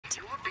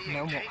being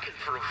No more. taken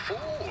for a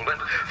fool,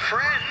 and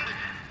friend,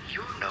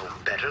 you're no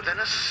better than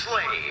a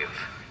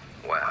slave.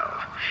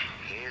 Well,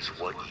 here's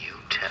what you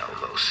tell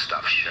those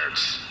stuffed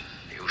shirts.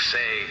 You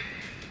say,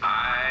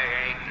 I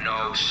ain't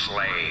no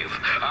slave.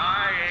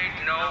 I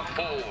ain't no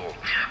fool.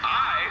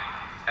 I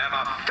am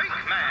a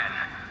fake man,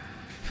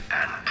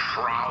 and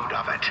proud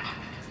of it.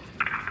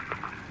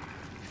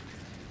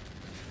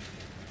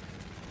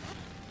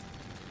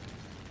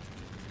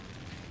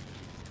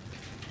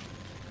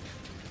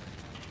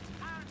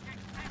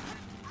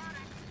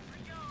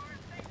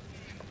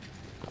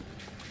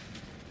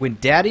 When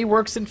Daddy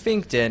works in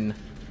Finkton,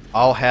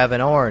 I'll have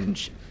an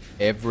orange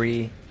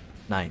every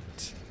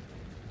night.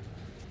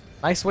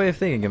 Nice way of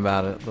thinking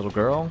about it, little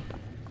girl.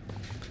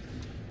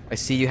 I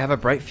see you have a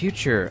bright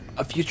future.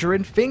 A future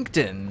in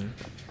Finkton.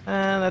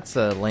 That's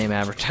a lame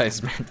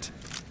advertisement.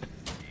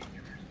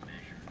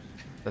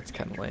 That's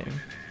kind of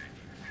lame.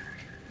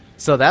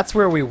 So that's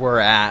where we were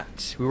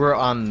at. We were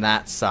on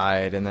that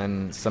side and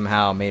then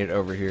somehow made it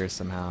over here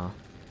somehow.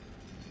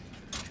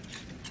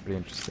 Pretty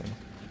interesting.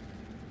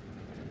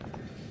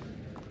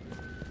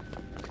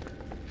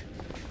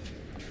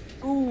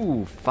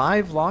 Ooh,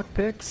 5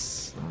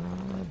 lockpicks.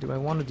 Do I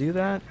want to do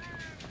that?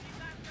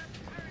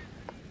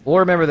 We'll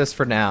remember this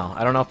for now.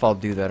 I don't know if I'll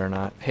do that or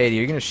not. Hey, are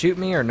you gonna shoot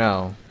me or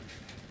no?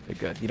 Okay,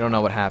 good. You don't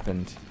know what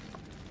happened.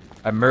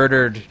 I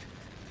murdered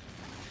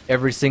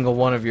every single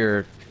one of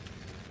your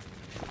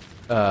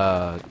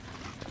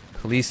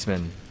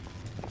policemen.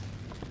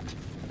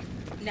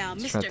 Now,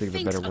 Just trying to Mr. think of a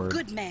Fink's better a word.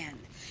 good man.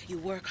 You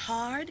work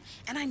hard,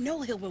 and I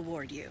know he'll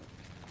reward you.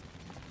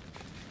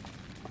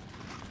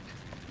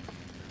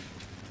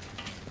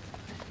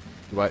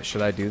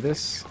 Should I do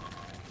this?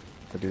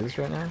 Should I do this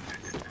right now?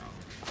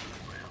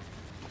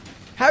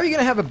 How are you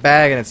gonna have a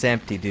bag and it's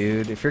empty,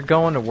 dude? If you're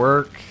going to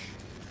work,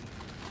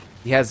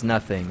 he has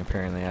nothing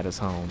apparently at his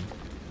home.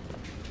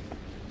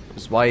 Which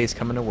is why he's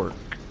coming to work.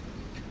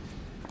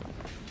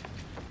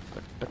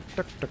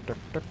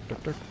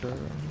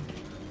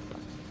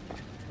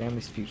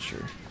 Family's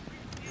future.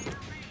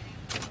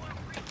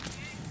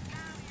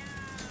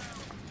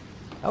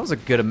 That was a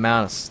good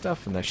amount of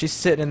stuff in there. She's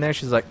sitting in there.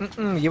 She's like,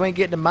 you ain't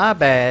getting in my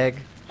bag,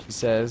 she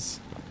says.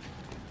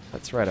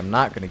 That's right. I'm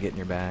not going to get in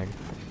your bag.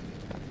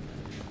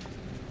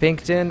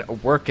 Pinkton, a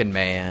working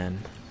man.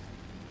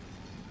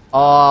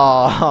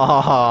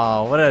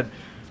 Oh, what a...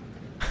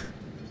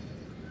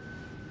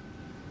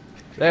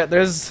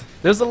 There's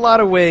a lot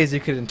of ways you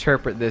could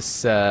interpret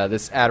this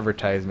this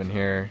advertisement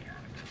here.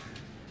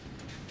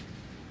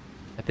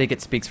 I think it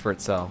speaks for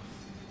itself.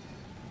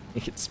 I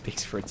think it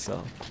speaks for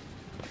itself.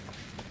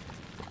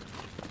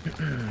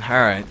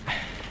 Alright.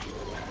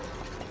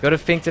 Go to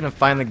Finkton and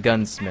find the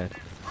gunsmith.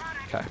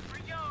 Okay.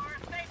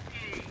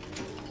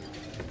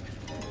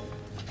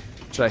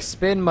 Should I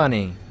spend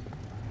money?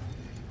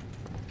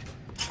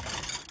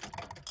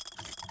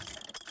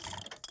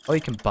 Oh,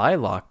 you can buy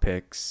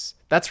lockpicks.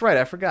 That's right,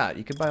 I forgot.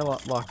 You can buy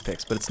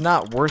lockpicks, but it's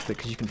not worth it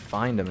because you can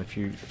find them if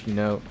you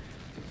know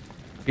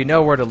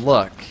where to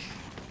look.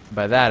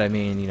 By that I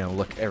mean, you know,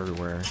 look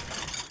everywhere.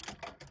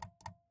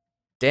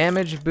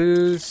 Damage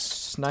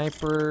boost,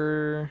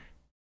 sniper,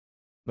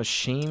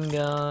 machine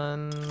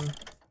gun,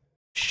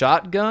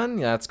 shotgun.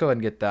 Yeah, let's go ahead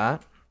and get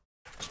that.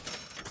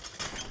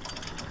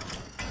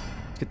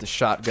 Let's get the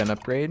shotgun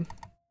upgrade.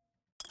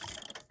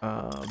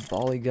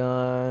 Volley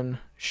gun,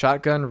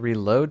 shotgun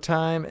reload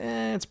time.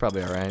 It's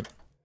probably all right.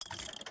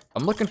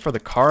 I'm looking for the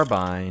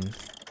carbine.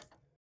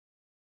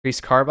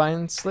 Increase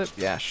carbine slip?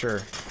 Yeah,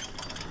 sure.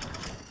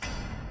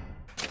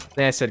 I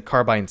think I said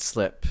carbine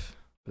slip,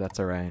 but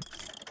that's all right.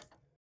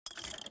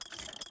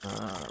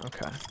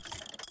 Okay.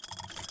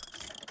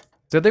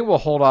 So I think we'll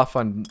hold off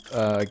on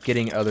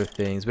getting other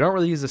things. We don't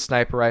really use the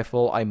sniper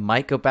rifle. I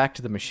might go back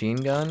to the machine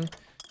gun.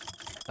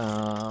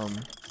 But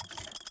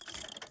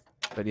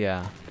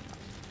yeah.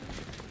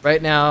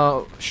 Right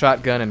now,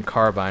 shotgun and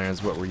carbine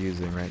is what we're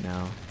using right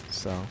now.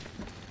 So,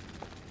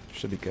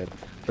 should be good.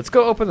 Let's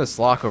go open this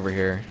lock over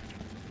here.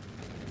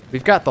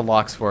 We've got the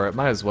locks for it.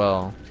 Might as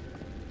well.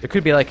 There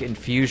could be like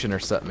infusion or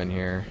something in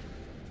here.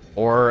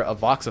 Or a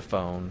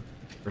voxophone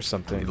or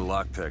something. Need a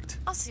lock picked.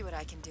 I'll see what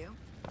I can do.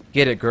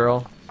 Get it,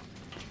 girl.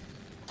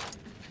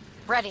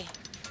 Ready.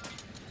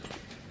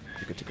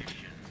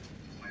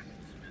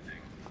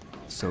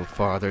 So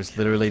far, there's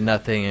literally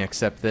nothing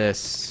except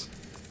this.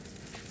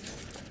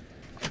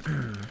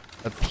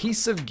 A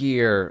piece of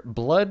gear.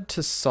 Blood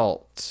to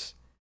salt.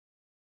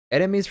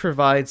 Enemies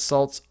provide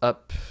salts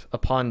up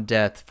upon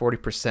death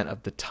 40%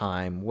 of the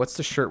time. What's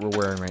the shirt we're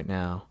wearing right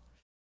now?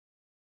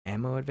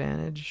 Ammo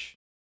advantage?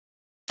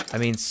 I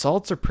mean,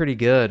 salts are pretty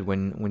good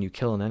when you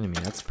kill an enemy.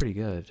 That's pretty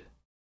good.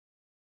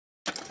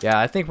 Yeah,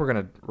 I think we're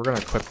gonna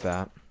equip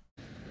that.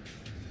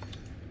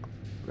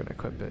 We're gonna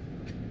equip it.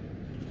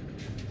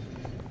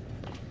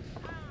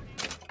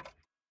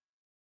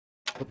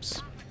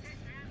 Oops.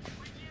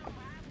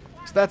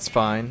 So that's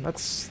fine.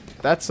 That's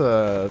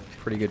a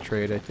pretty good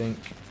trade, I think.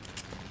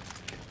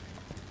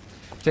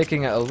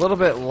 Taking a little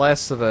bit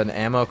less of an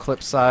ammo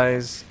clip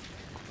size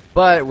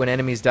But when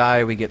enemies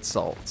die, we get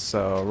salt.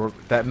 So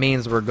that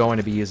means we're going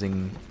to be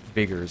using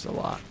vigors a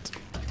lot.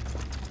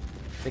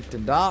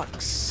 Finkton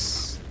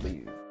Docks.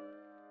 Leave.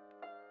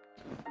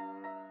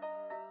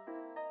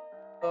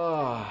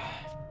 Oh.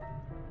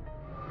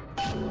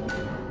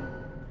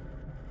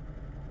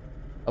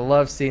 I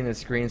love seeing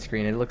this green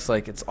screen. It looks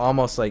like it's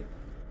almost like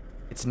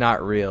it's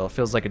not real. It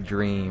feels like a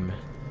dream.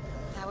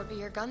 That would be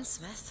your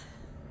gunsmith.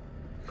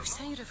 Who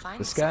sent you to find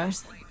This guy?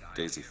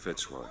 Daisy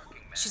Fitzroy.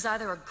 She's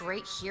either a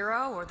great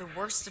hero or the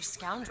worst of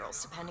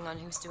scoundrels, depending on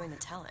who's doing the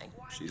telling.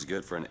 She's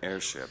good for an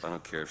airship. I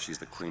don't care if she's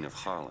the Queen of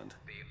Holland.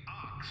 The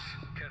ox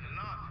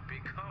cannot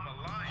become a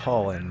lion.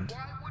 Holland.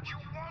 Why would you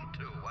want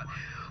to?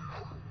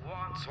 Who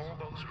wants all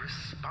those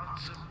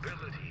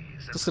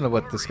responsibilities? Listen to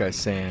what this guy's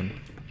saying.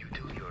 You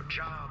do your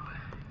job.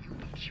 You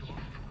eat your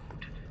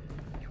food.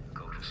 You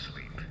go to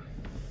sleep.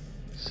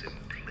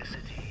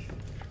 Simplicity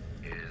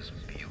is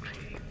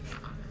beauty.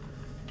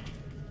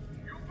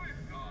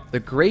 The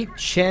Great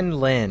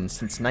Chen Lin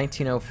since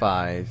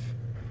 1905.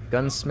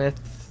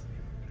 Gunsmith,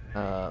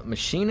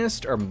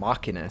 machinist or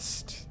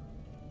machinist?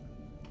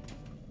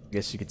 I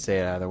guess you could say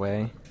it either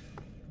way.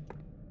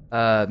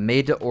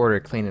 Made to order,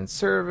 clean and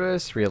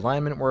service,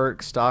 realignment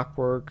work, stock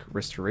work,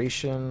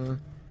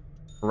 restoration,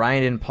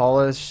 grind and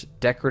polish,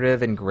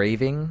 decorative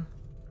engraving,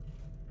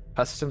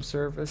 custom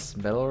service,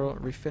 metal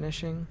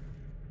refinishing,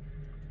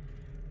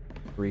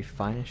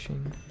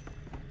 refinishing.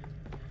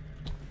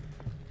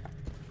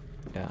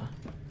 Yeah.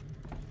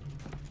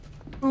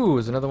 Ooh,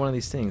 there's another one of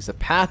these things. The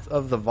Path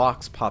of the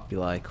Vox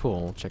Populi.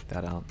 Cool, we'll check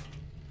that out.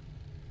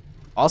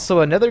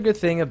 Also, another good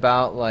thing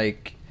about,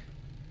 like,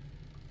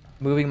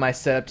 moving my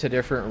setup to a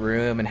different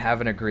room and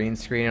having a green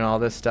screen and all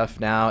this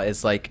stuff now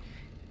is, like,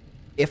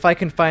 if I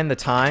can find the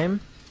time,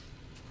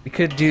 we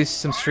could do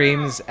some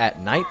streams at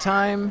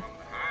nighttime.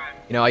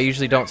 You know, I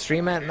usually don't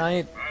stream at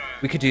night.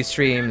 We could do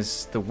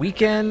streams the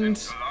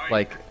weekend.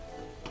 Like,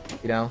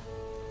 you know,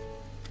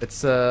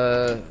 it's,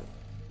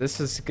 this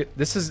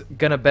is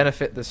gonna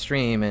benefit the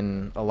stream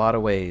in a lot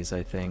of ways,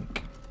 I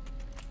think.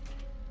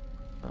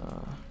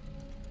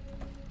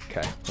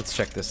 Okay, let's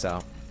check this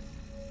out.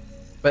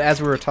 But as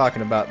we were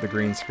talking about the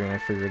green screen, I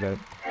figured I'd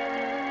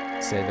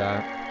say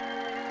that.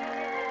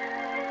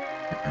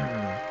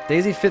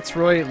 Daisy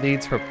Fitzroy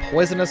leads her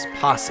poisonous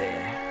posse.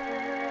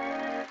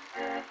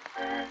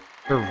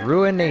 For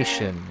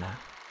ruination.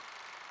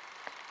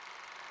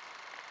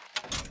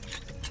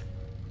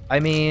 I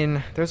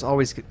mean, there's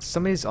always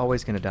somebody's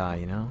always gonna die,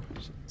 you know.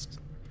 That's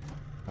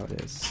how it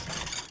is.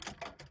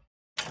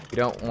 You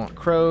don't want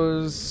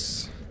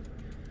crows.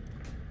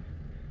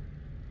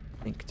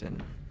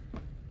 Finkton.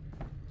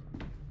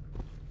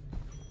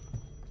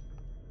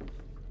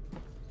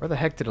 Where the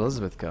heck did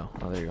Elizabeth go?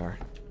 Oh, there you are.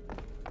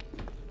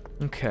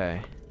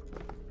 Okay.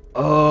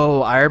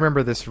 Oh, I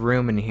remember this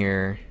room in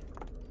here.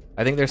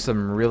 I think there's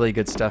some really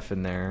good stuff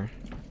in there.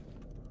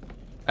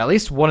 At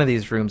least one of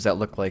these rooms that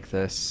look like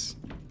this.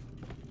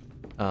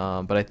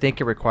 But I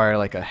think it required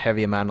like a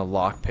heavy amount of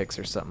lockpicks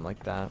or something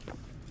like that.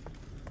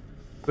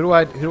 Who do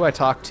I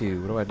talk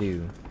to? What do I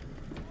do?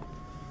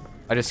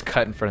 I just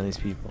cut in front of these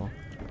people.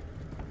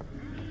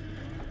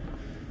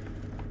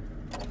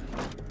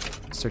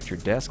 Search your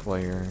desk while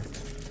you're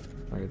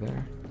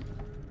there.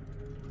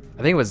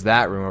 I think it was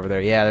that room over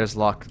there. Yeah, there's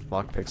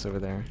lockpicks over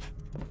there.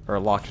 Or a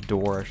locked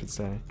door, I should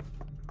say.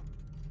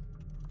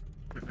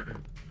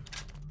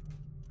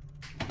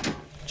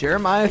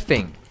 Jeremiah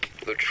Fink.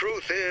 The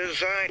truth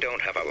is, I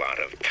don't have a lot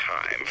of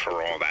time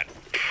for all that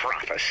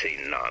prophecy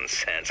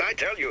nonsense. I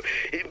tell you,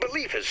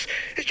 belief is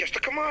just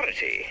a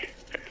commodity.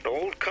 An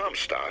old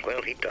Comstock,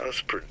 well, he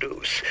does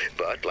produce,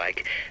 but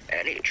like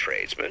any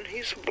tradesman,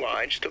 he's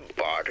obliged to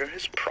barter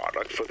his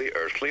product for the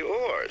earthly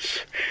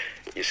ores.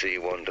 You see,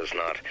 one does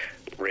not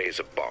raise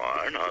a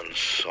barn on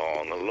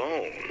song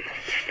alone.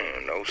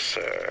 No,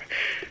 sir.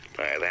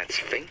 That's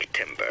Fink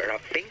timber, a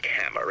Fink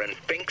hammer, and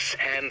Fink's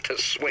hand to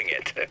swing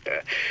it.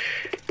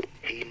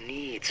 He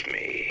needs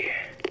me,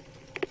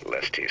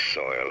 lest he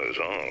soil his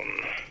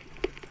own.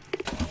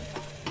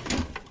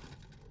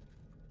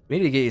 We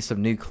need to get you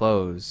some new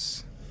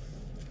clothes.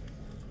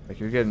 Like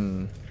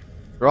you're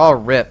all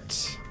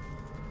ripped.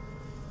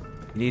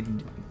 You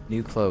need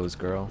new clothes,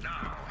 girl.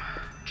 Now,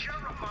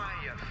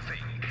 Jeremiah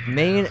Fink.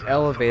 Main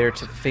elevator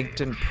to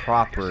Finkton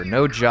proper.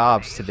 No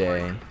jobs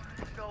today.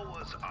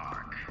 Noah's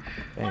Ark.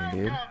 Dang,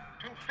 dude. Welcome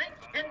to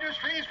Fink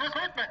Industries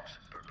Recruitment.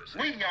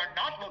 We are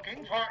not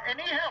looking for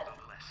any help.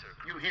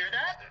 You hear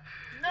that?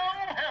 No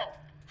help.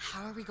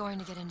 How are we going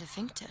to get into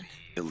Finkton?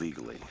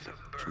 Illegally.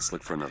 Let's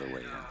look for another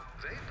way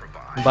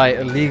in. By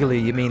illegally,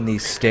 you mean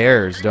these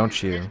stairs,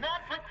 don't you?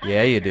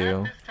 Yeah, you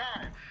do.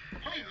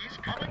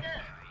 Okay.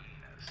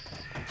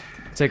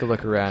 Take a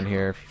look around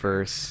here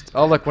first.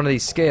 Oh, look, one of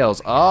these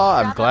scales. Oh,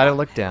 I'm glad I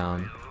looked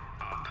down.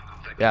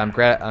 Yeah, I'm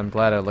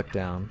glad I looked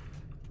down.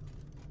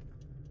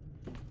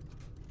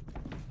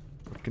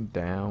 Looking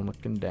down,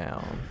 looking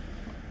down.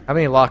 How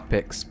many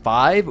lockpicks?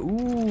 5?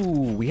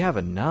 Ooh, we have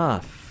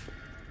enough.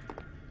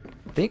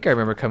 I think I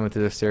remember coming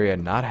through this area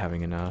not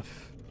having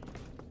enough.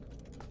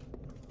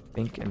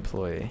 Think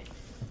employee.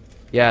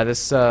 Yeah,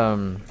 this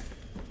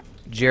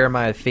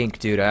Jeremiah Fink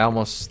dude, I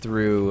almost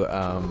threw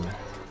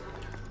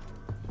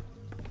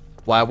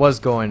well, I was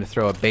going to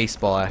throw a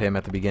baseball at him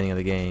at the beginning of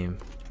the game,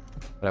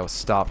 but I was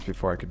stopped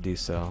before I could do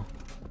so.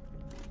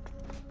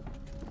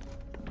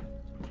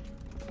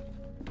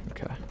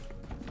 Okay.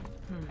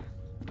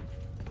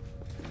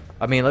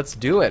 I mean, let's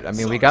do it. I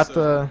mean, we got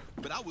the...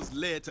 But I was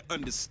led to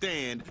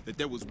understand that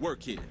there was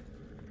work here.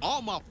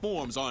 All my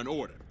forms are in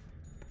order.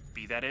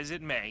 Be that as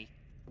it may,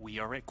 we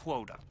are at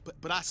quota.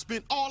 But I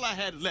spent all I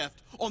had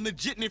left on the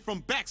jitney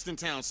from Baxton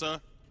Town,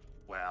 sir.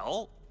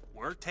 Well,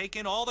 we're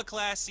taking all the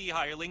Class C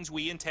hirelings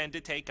we intend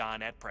to take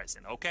on at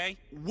present, okay?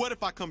 What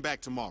if I come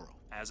back tomorrow?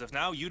 As of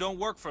now, you don't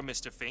work for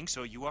Mr. Fink,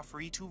 so you are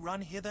free to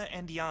run hither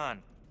and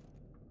yon.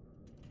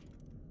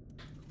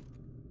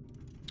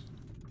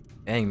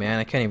 Dang, man,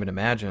 I can't even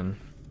imagine.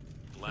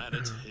 Glad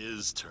it's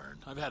his turn.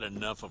 I've had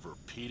enough of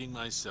repeating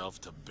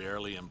myself to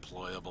barely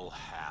employable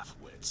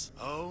half-wits.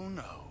 Oh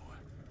no.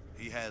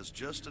 He has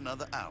just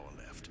another hour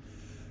left.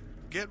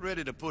 Get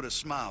ready to put a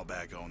smile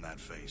back on that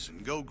face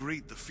and go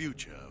greet the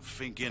future of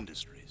Fink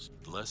Industries.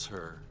 Bless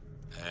her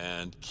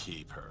and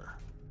keep her.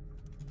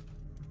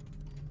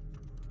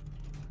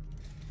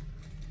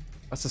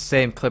 That's the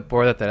same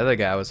clipboard that other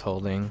guy was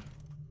holding.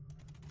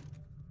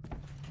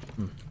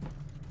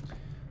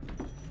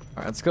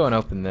 Alright, let's go and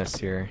open this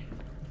here.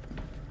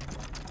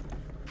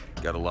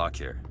 Got a lock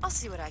here. I'll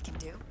see what I can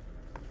do.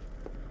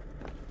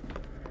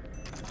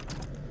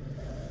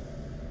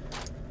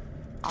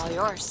 All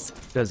yours.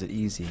 Does it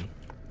easy.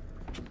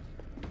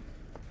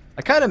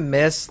 I kind of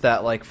miss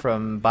that, like,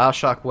 from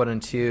Bioshock 1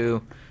 and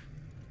 2,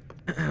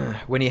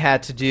 when you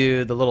had to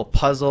do the little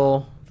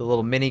puzzle, the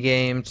little mini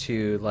game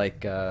to,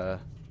 like, I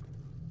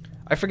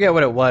forget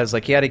what it was.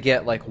 Like, you had to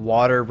get, like,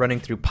 water running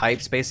through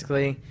pipes,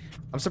 basically.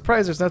 I'm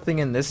surprised there's nothing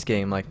in this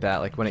game like that.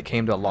 Like, when it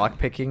came to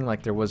lockpicking,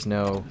 like, there was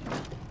no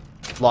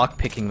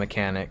lockpicking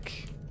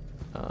mechanic.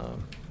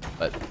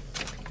 But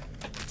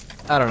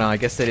I don't know. I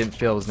guess they didn't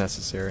feel it was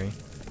necessary.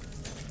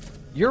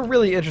 You're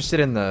really interested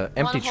in the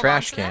empty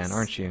trash can,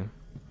 aren't you?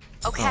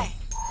 Okay.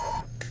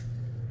 Oh.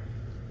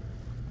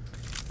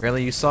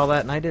 Really, you saw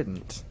that and I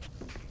didn't.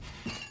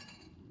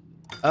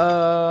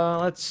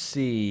 Let's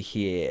see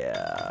here.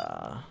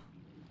 I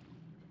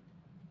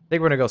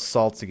think we're gonna go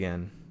salts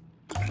again.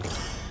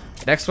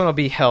 Next one will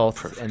be health.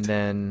 Perfect. And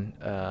then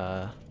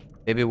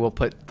maybe we'll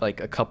put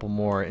like a couple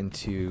more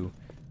into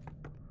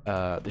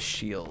the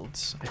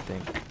shields, I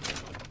think.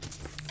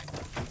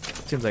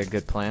 Seems like a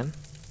good plan.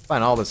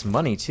 Find all this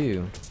money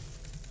too.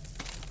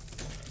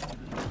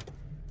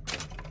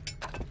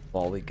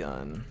 Volley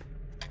gun.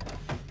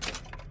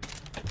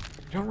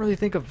 I don't really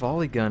think a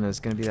volley gun is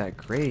gonna be that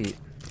great.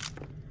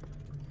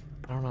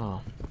 I don't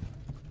know.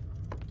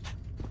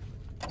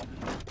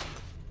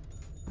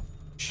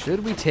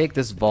 Should we take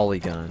this volley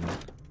gun?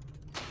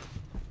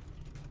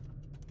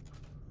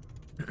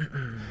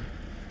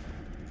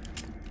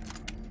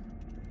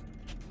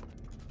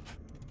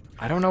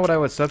 I don't know what I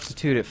would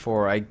substitute it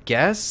for. I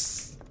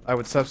guess I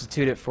would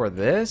substitute it for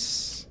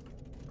this.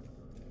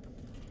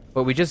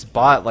 But we just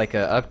bought like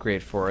an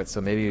upgrade for it, so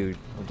maybe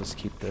we'll just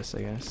keep this,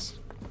 I guess.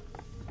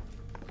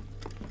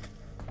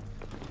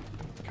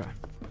 Okay.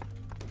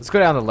 Let's go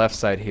down the left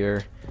side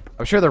here.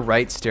 I'm sure the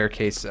right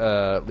staircase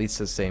leads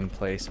to the same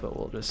place, but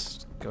we'll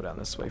just go down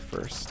this way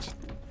first.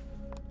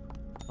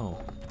 Oh,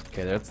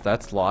 okay,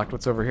 that's locked.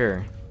 What's over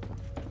here?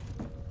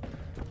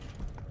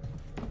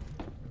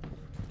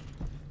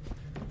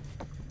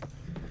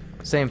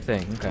 Same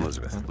thing. Okay.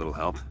 Elizabeth, a little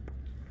help?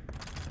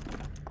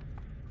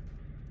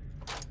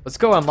 Let's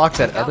go unlock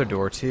that other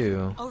door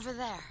too. Over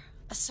there,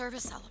 a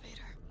service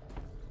elevator.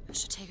 It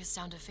should take us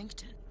down to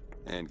Finkton.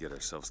 And get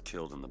ourselves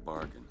killed in the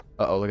bargain.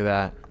 Uh-oh, look at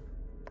that.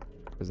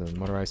 There's a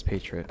motorized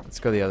Patriot. Let's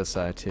go the other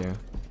side too.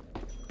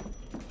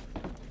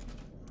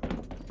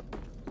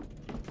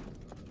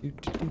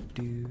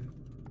 Think you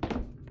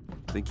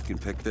can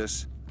pick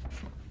this?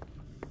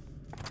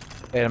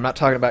 Hey, I'm not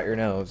talking about your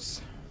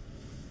nose.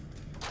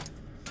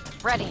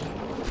 Ready.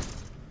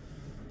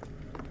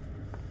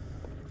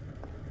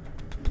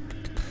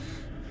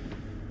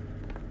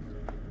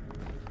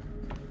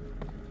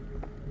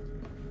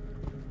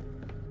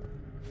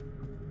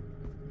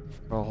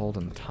 We're all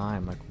holding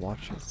time like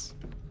watches.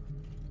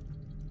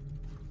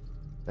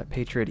 That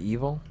Patriot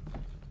evil?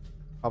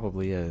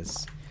 Probably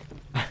is.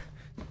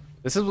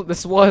 This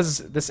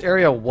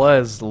area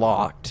was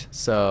locked,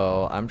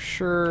 so I'm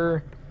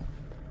sure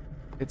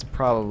it's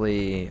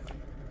probably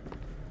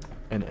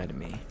an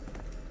enemy.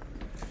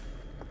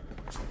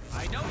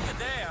 I know you're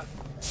there.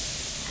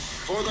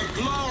 For the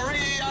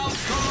glory of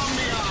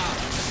Columbia!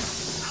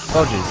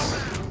 Oh jeez.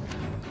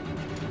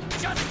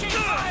 Just keep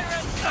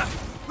firing!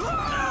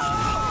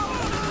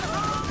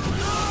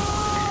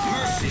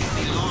 Mercy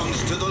belongs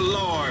to the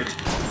Lord.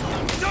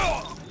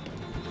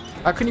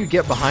 How can you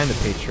get behind the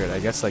Patriot? I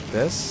guess like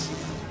this?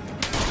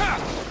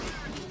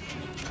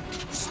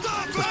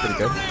 That's pretty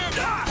good.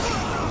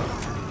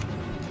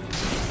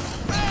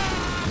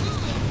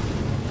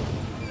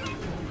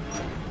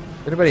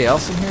 Anybody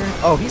else in here?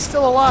 Oh, he's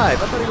still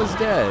alive. I thought he was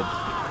dead.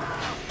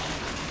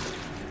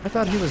 I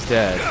thought he was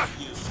dead.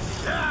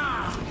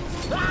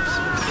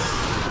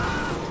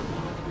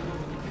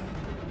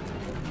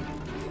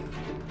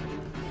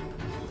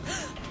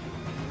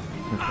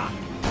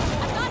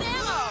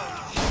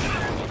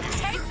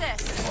 Take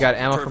this. You got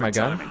ammo for my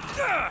gun?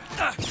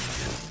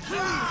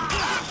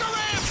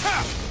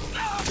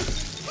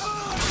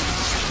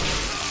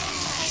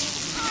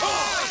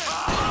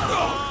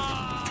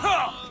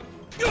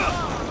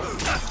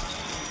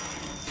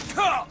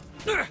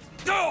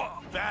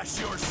 Bash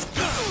your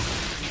skull.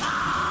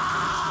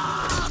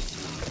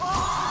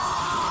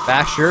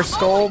 Bash your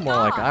skull? More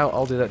like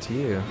I'll do that to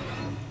you.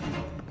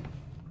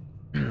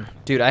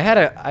 Dude, I had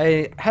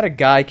a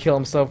guy kill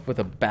himself with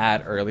a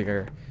bat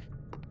earlier.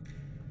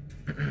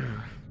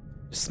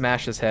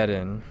 Smash his head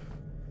in.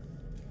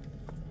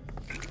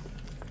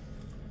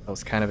 That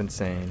was kind of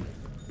insane.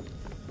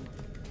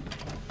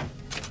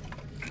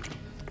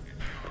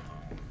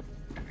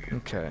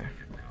 Okay.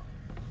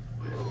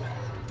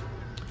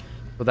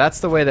 Well,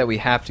 that's the way that we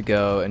have to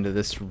go into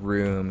this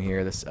room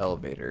here, this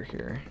elevator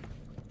here.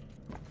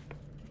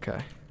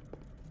 Okay.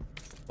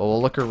 Well,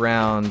 we'll look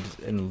around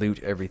and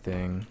loot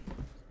everything.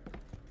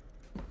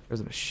 There's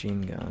a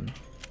machine gun.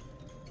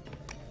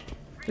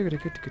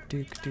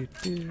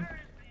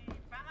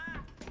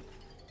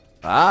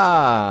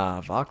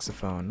 Ah,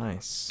 voxophone,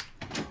 nice.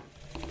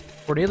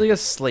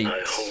 Cornelius Slate.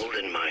 I hold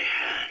in my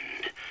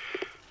hand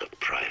the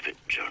private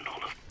journal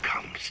of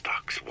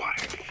Comstock's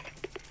wife.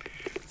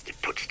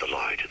 It puts the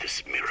lie to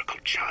this miracle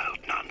child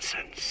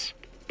nonsense.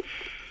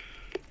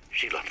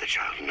 She loved the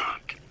child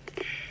not.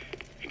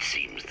 It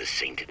seems the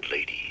sainted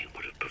lady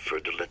would have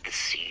preferred to let the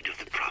seed of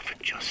the prophet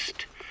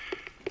just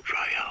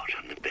dry out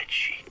on the bed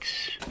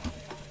sheets.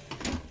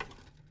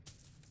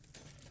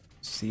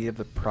 Seed of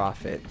the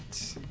prophet.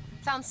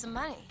 Found some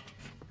money.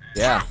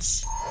 Yeah.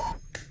 Cash.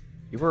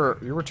 You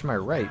were to my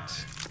right.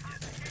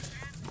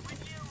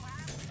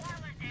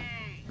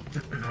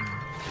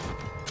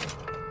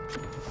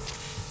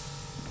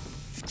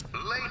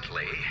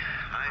 Lately,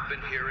 I've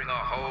been hearing a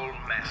whole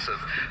mess of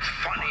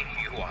funny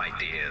new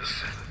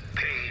ideas.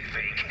 Paid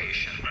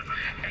vacation,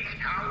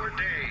 8-hour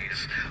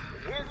days,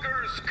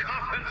 workers'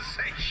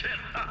 compensation.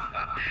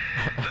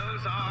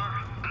 Those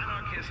are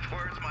anarchist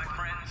words, my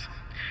friends.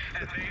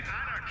 And the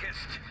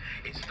anarchist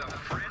is the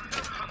friend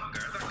of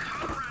hunger, the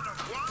comrade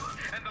of want,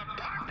 and the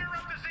partner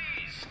of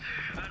disease.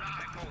 And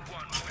I, for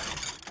one,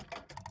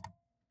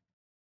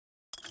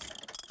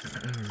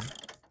 will.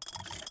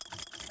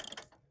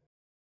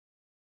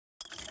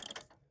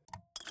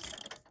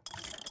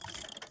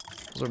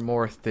 Those are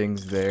more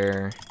things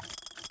there.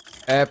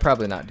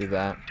 Probably not do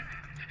that.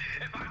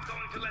 If I'm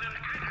going to let an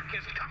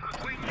anarchist come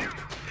between you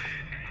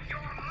and your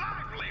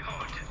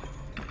livelihood.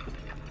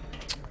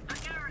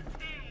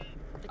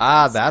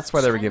 Ah, that's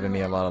why they were giving me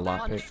a lot of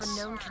Wanted lockpicks. for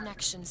known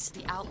connections to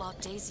the outlaw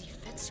Daisy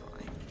Fitzroy.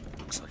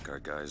 Looks like our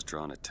guy's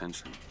drawn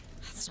attention.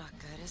 That's not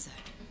good, is it?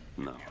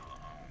 No.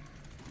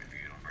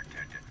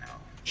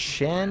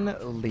 Chen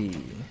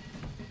Li.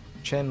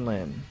 Chen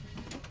Lin.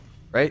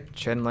 Right?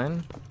 Chen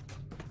Lin?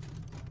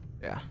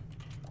 Yeah.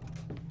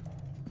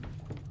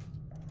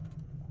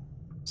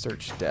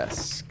 Search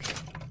desk.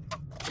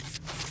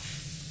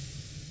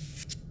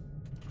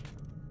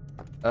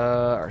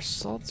 Our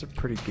salts are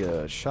pretty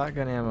good.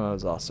 Shotgun ammo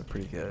is also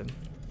pretty good.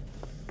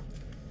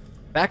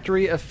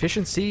 Factory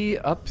efficiency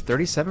up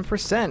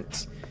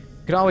 37%.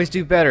 Could always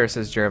do better,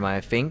 says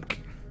Jeremiah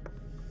Fink.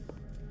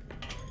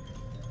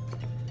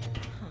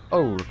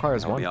 Oh,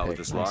 requires Help one me out pick. with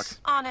this Nice.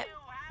 lock. On it.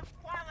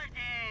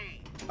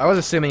 I was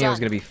assuming it was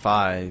Done. gonna be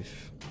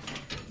 5.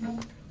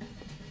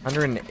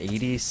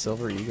 180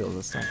 silver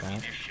eagles. That's not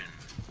bad.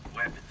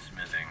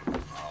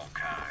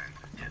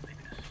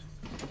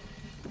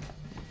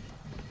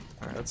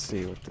 All right, let's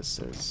see what this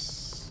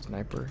is.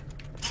 Sniper.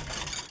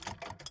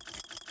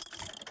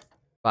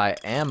 Buy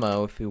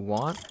ammo if you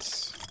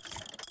want.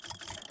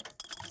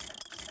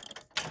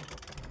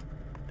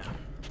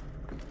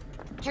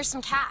 Here's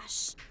some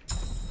cash.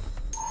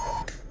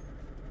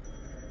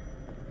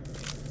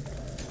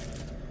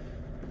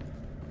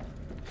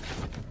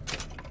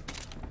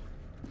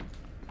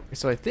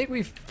 So I think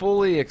we've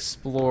fully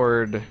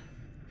explored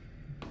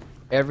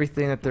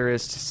everything that there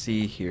is to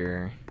see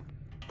here.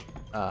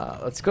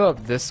 Let's go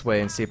up this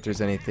way and see if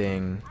there's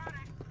anything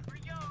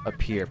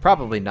up here.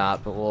 Probably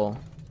not, but we'll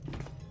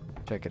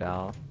check it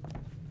out.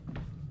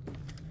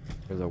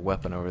 There's a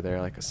weapon over there,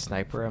 like a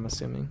sniper, I'm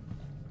assuming.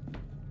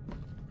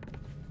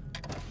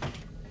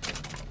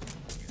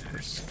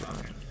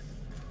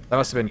 That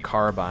must have been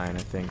carbine, I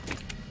think.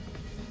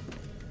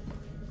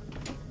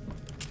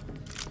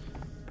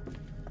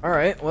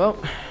 Alright, well.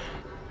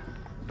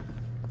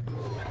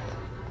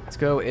 Let's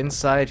go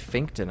inside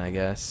Finkton, I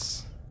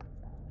guess.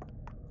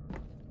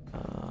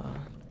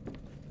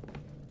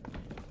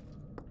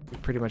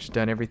 We've pretty much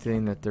done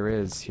everything that there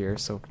is here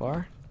so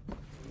far.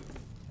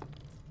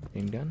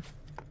 Being done.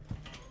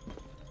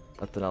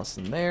 Nothing else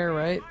in there,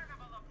 right?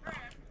 Oh.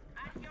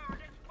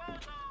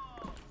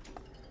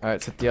 Alright,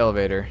 let's hit the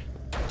elevator.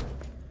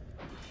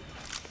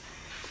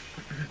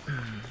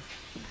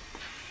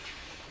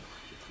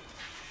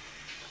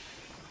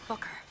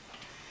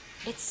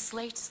 It's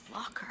Slate's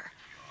locker.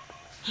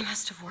 He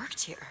must have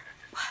worked here.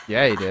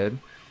 Yeah, he did.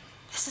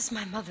 This is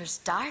my mother's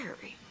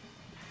diary.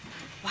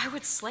 Why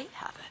would Slate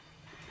have it?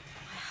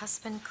 My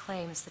husband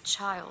claims the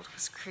child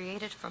was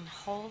created from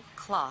whole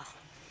cloth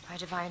by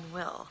divine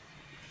will.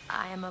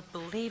 I am a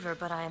believer,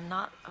 but I am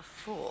not a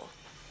fool.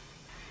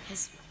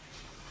 His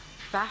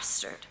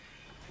bastard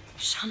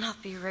shall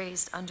not be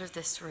raised under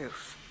this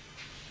roof.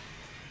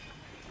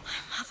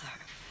 My mother,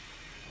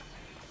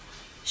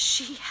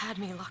 she had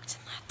me locked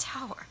in that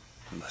tower.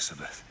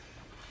 Elizabeth.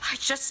 I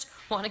just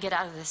want to get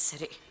out of this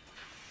city.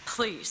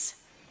 Please.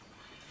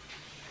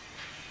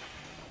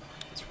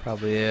 It's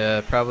probably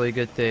a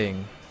good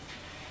thing.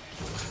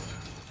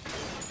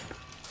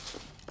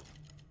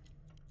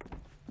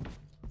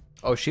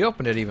 Oh, she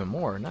opened it even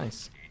more.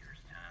 Nice.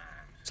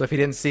 So if you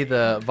didn't see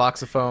the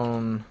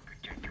voxophone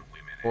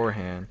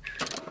beforehand,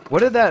 what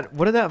did that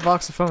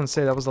voxophone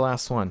say? That was the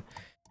last one.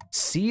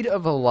 Seed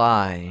of a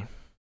lie.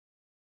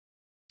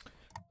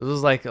 This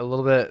was like a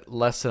little bit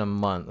less than a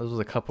month. This was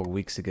a couple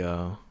weeks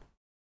ago.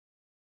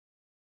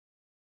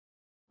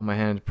 On my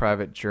hand,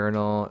 private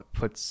journal, it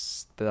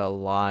puts the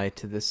lie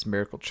to this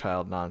miracle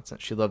child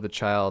nonsense. She loved the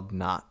child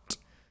not.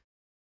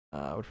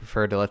 Would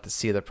prefer to let the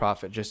seed of the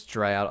prophet just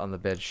dry out on the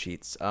bed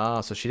sheets.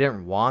 Oh, so she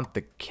didn't want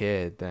the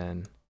kid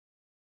then.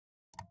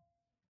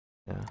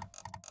 Yeah.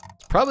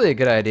 It's probably a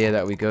good idea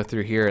that we go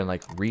through here and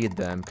like read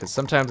them, because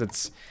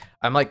sometimes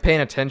I'm like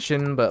paying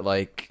attention, but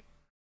like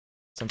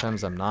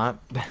sometimes I'm not.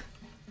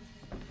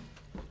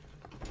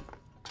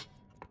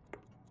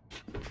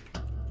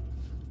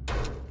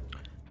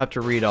 Have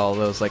to read all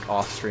those like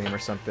off stream or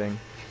something,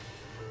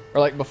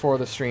 or like before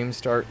the stream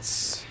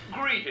starts.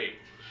 Greetings.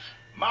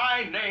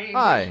 My name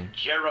Hi. is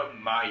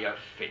Jeremiah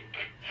Fink,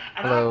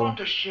 and Hello. I want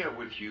to share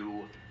with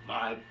you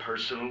my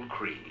personal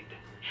creed.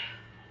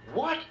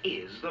 What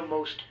is the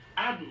most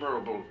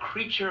admirable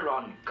creature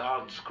on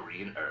God's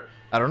green earth?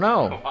 I don't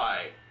know.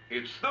 Why,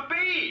 it's the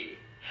bee.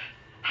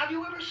 Have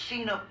you ever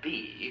seen a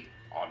bee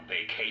on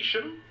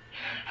vacation?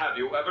 Have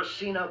you ever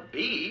seen a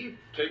bee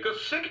take a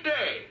sick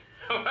day?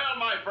 Well,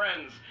 my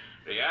friends,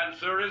 the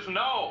answer is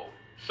no.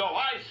 So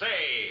I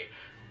say,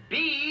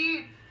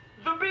 be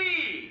the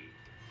bee.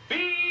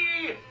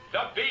 Be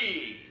the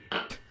bee.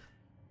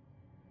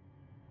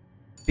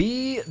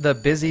 Be the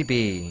busy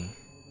bee.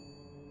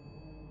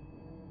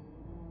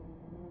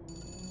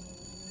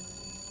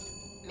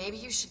 Maybe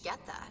you should get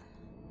that.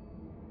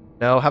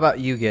 No, how about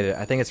you get it?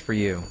 I think it's for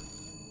you.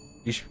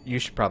 You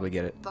should probably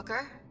get it.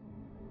 Booker?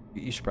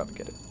 You should probably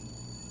get it.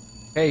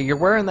 Hey, you're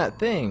wearing that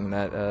thing,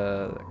 that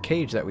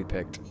cage that we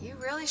picked. You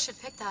really should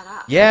pick that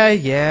up.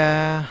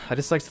 Yeah. I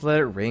just like to let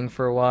it ring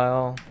for a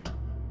while.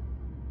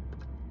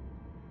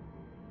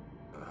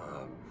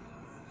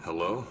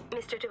 Hello?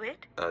 Mr.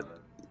 DeWitt?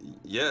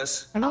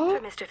 Yes? Hello?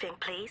 For Mr. Fink,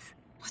 please.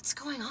 What's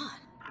going on?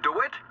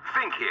 DeWitt,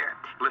 Fink here.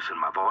 Listen,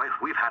 my boy,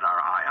 we've had our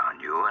eye on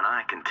you, and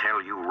I can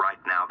tell you right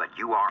now that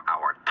you are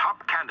our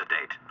top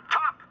candidate.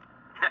 Top!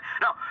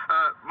 Now,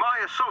 my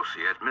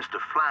associate, Mr.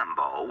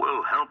 Flambeau,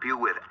 will help you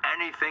with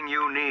anything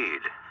you need.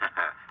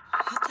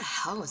 What the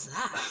hell was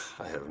that?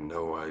 I have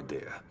no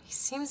idea. He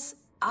seems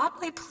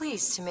oddly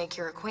pleased to make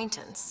your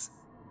acquaintance.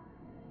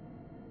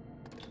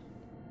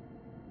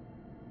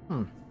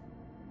 Is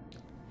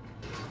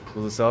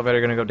this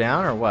elevator gonna go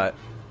down or what?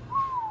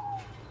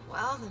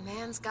 Well, the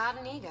man's got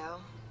an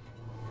ego.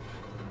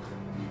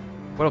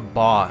 What a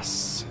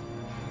boss.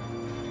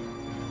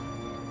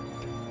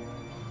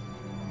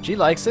 She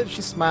likes it.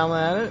 She's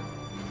smiling at it.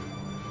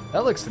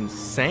 That looks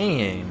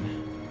insane.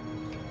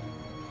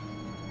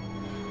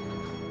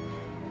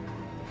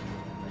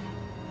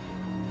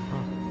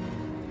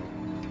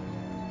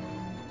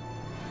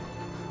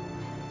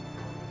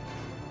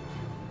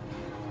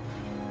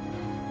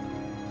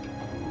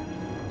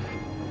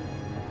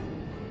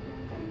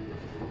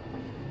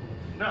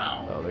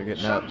 Now, Oh, they're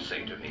getting some up.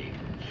 say to me,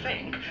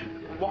 Fink,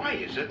 why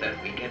is it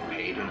that we get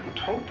paid in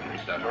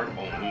tokens that are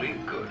only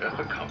good at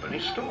the company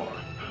store?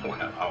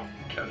 Well, I'll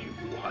tell you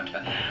what,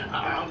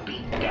 I'll be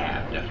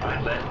damned if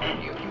I let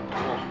any of you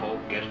poor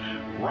folk get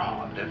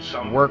robbed at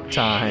some Work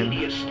time.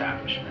 shady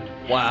establishment.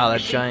 Wow, that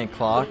You see, giant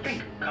clock. The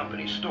Fink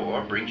company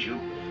store brings you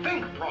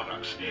Fink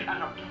products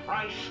at a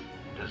price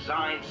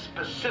designed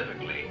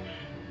specifically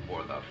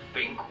for the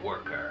Fink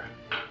worker.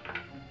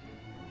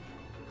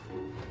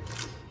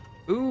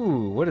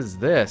 Ooh, what is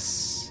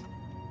this?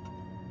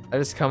 I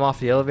just come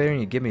off the elevator and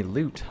you give me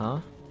loot, huh?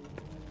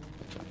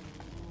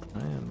 I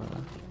am,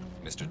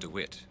 Mr.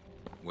 DeWitt,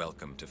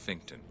 welcome to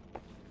Finkton.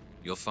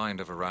 You'll find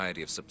a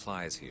variety of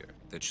supplies here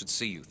that should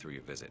see you through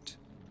your visit.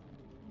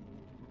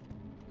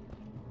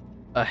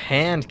 a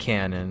hand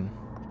cannon.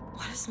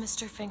 What does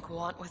Mr. Fink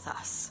want with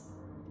us?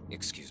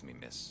 Excuse me,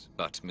 miss,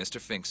 but Mr.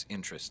 Fink's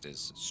interest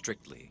is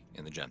strictly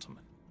in the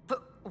gentleman.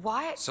 But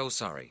why? So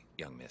sorry,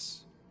 young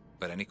miss,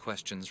 but any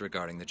questions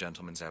regarding the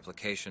gentleman's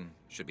application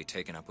should be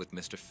taken up with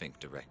Mr. Fink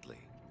directly.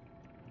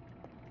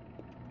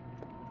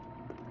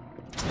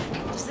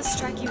 Does this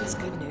strike you as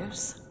good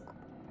news?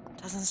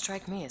 Doesn't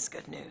strike me as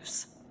good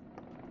news.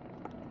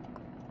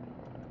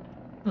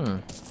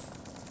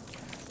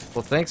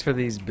 Well, thanks for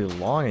these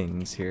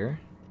belongings here.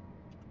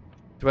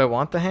 Do I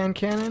want the hand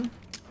cannon?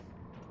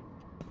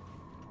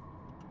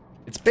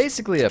 It's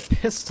basically a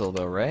pistol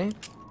though, right?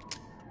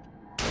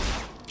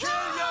 Kill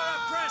your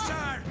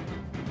oppressor!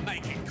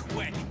 Make it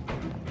quick.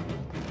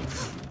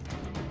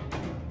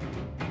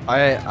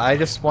 I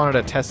just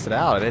wanted to test it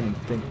out. I didn't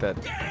think that...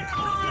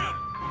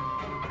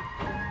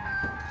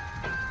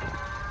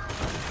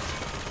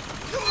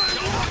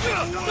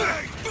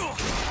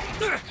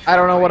 I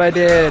don't know what I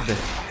did.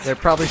 They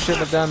probably shouldn't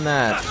have done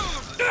that.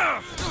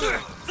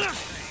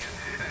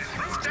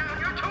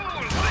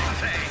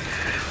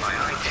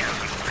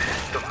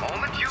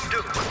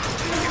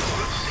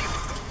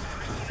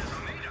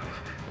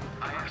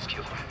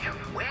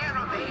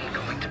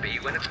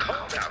 When it's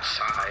cold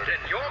outside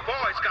and your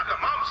boy's got the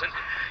mumps and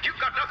you've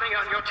got nothing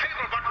on your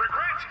table but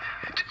regret.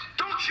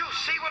 Don't you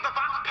see what the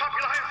Vox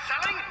Populi are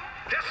selling?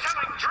 They're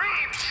selling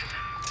dreams.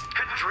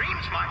 And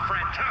dreams, my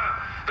friend,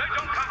 they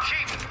don't come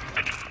cheap.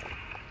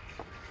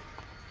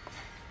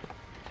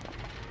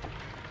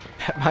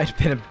 That might have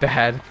been a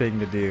bad thing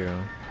to do.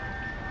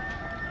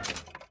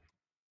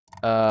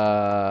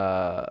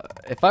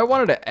 If I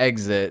wanted to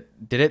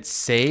exit, did it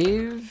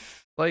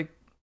save? Like,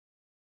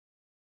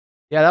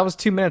 yeah, that was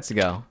 2 minutes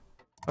ago.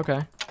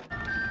 Okay.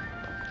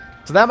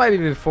 So that might be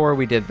before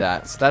we did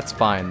that. So that's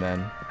fine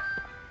then.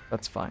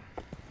 That's fine.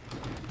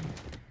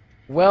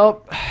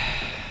 Well,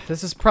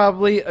 this is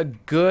probably a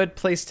good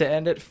place to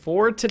end it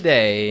for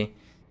today.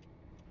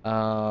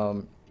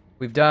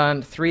 We've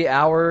done 3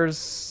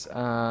 hours.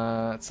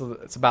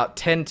 It's about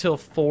 10 till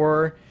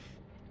 4.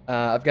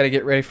 I've got to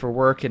get ready for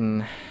work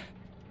and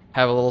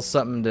have a little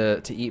something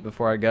to eat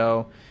before I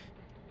go.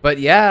 But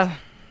yeah,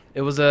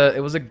 it was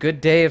a good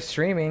day of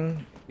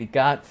streaming. We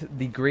got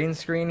the green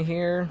screen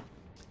here.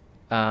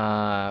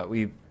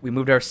 We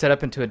moved our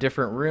setup into a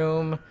different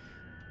room.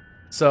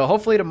 So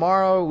hopefully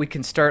tomorrow we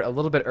can start a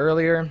little bit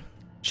earlier.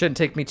 Shouldn't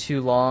take me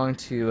too long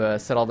to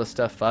set all this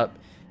stuff up.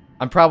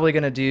 I'm probably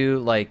gonna do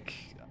like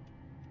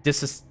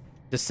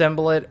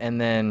disassemble it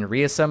and then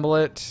reassemble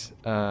it.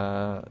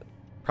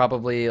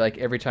 Probably like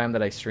every time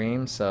that I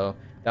stream, so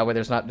that way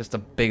there's not just a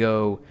big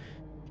O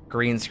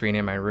green screen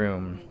in my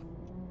room.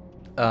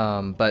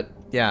 But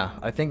yeah,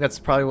 I think that's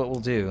probably what we'll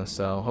do.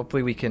 So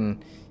hopefully we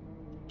can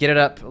get it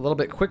up a little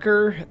bit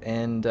quicker,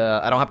 and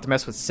I don't have to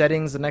mess with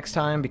settings the next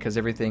time because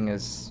everything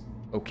is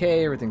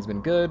okay. Everything's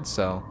been good.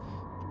 So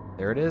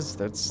there it is.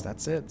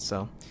 That's it.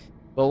 So,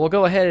 well, we'll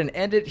go ahead and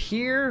end it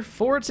here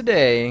for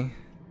today.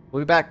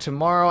 We'll be back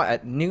tomorrow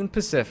at noon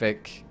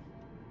Pacific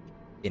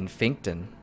in Finkton.